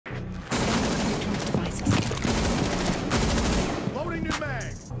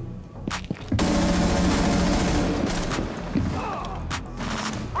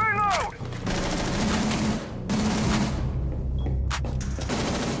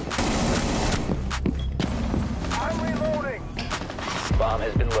bomb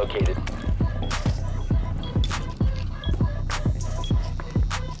has been located.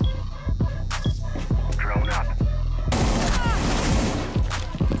 Drone up.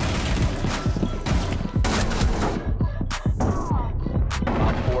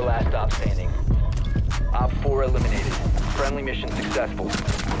 Op 4 last stop standing. Op 4 eliminated. Friendly mission successful.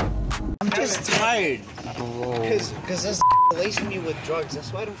 I'm just tired. Cause this lacing me with drugs.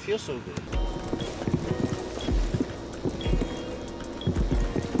 That's why I don't feel so good.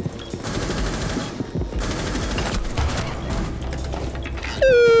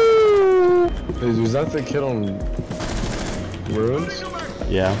 Was that the kid on Ruins?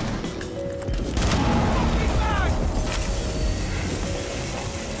 Yeah.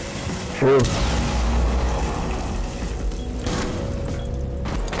 Ooh.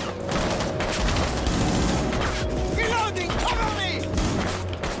 Reloading! Cover me!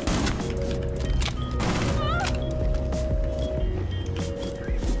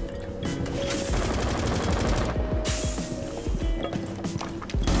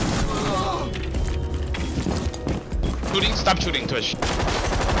 Shooting, stop shooting, Twitch.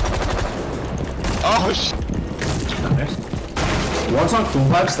 Oh sh. Nice. One's on cool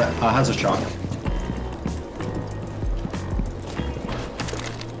vibes that has a shock.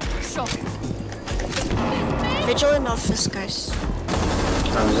 Vigil in office, guys.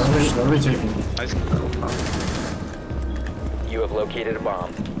 What are we taking? Nice. You have located a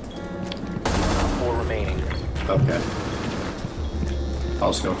bomb. Op 4 remaining. Okay.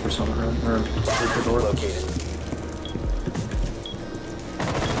 I'll just go for some room or Bomb the door. located.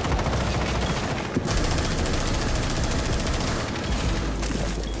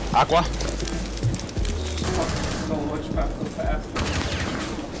 Aqua.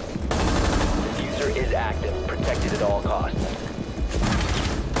 Diffuser is active. Protected at all costs.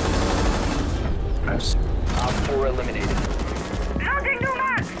 Nice. Op 4 eliminated. Loading new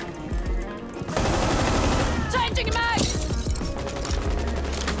mag! Changing mag!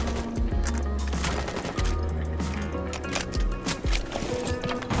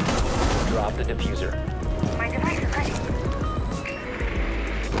 Drop the diffuser. My device is ready.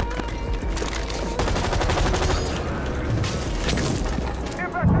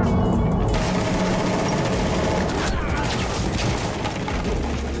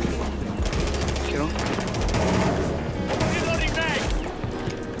 Reloading mag!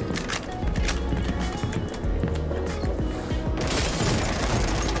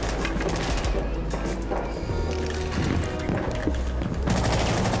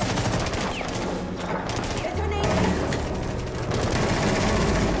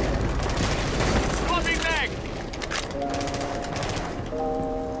 Swapping mag!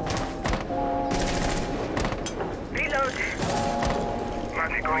 Reload.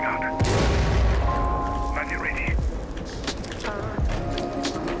 Magic going out. Magic ready.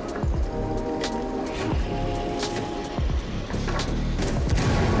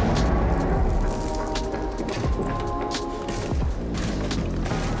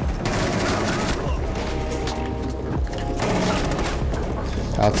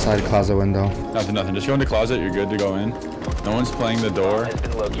 Outside closet window. Nothing. Just go in the closet. You're good to go in. No one's playing the door. Has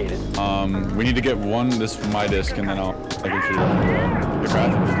been located. We need to get my disc, and then I can shoot it. The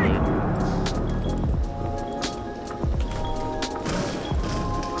bathroom's clear.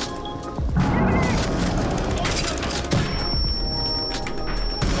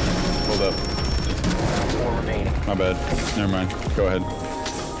 Hold up. 4 remaining. My bad. Never mind. Go ahead.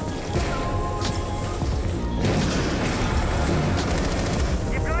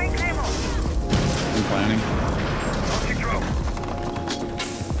 Deploying Claymore. I'm planning. Optic drone.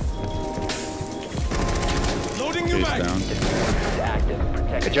 Loading new Face mag. down. Diffuser is active.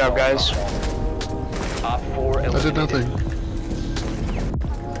 Protected Good job, at all guys. costs. Op 4 eliminated. I did nothing.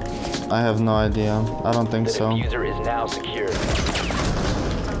 I have no idea. I don't think The so. diffuser is now secure.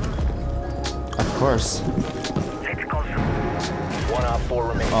 Of course. Let's go. 1 Op 4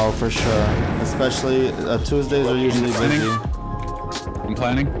 remaining. Oh, for sure. Especially Tuesdays are usually busy. I'm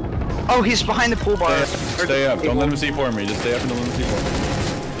planning. Oh, he's behind the pool bar. Stay up. Don't let him see for me. Just stay up and don't let him see for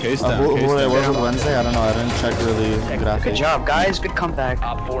me. Case down. Who Case it was down. with Wednesday? I don't know. I didn't check really graphic. Good job, guys. Good comeback.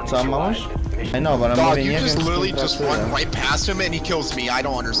 Op 4 So I'm neutralized. almost- Mission I know, but I'm Dog, moving you in just against literally Steve just Garcia. run right past him and he kills me. I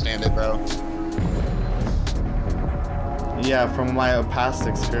don't understand it, bro. Yeah, from my past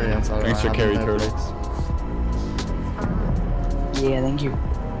experience. Thanks for carry, Turtle. Yeah, thank you.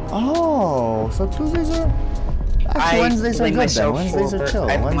 Oh, so Tuesdays are... Actually, Wednesdays are blame good then. myself Wednesdays for- are chill.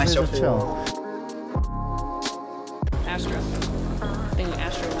 I blame Wednesdays are myself chill. Astro. In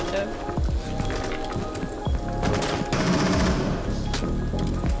Astro window.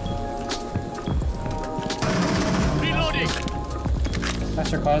 Reloading.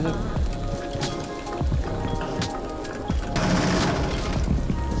 Master closet.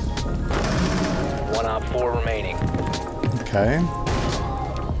 One op 4 remaining. Okay.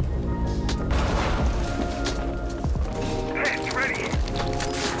 Test ready.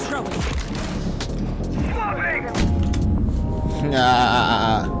 Throwing. Swapping.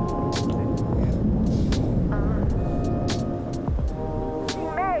 Nah.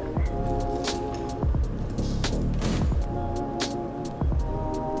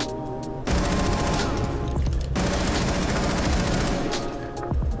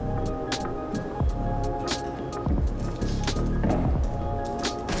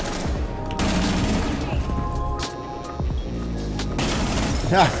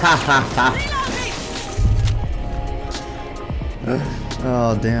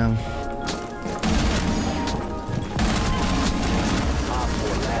 Oh damn. Op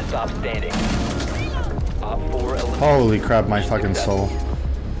 4 last stop standing. Op 4 eliminated. Holy crap, my fucking soul.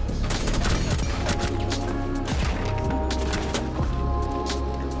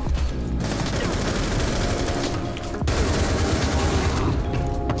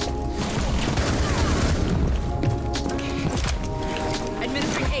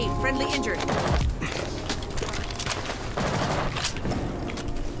 Administering aid. Friendly injured.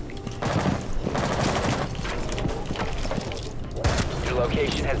 Your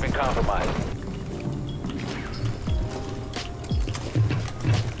location has been compromised.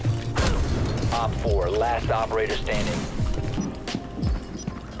 Op 4 last operator standing.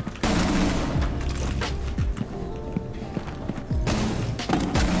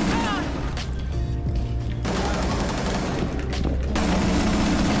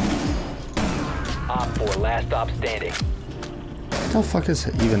 Op 4 last stop standing. What the fuck is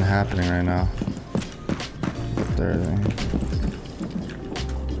even happening right now? Up there, I think.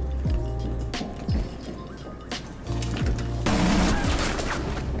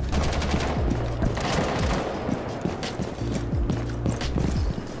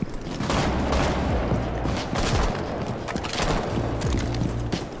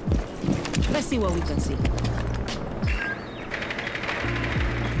 Let's see what we can see.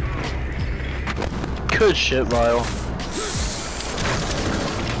 Good shit, Vile.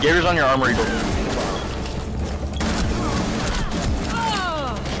 Gators on your armory door.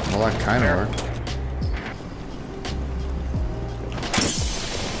 Well, that kind of worked.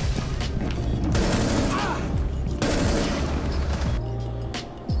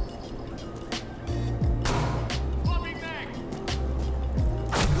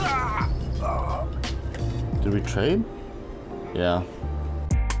 Did we trade? Yeah.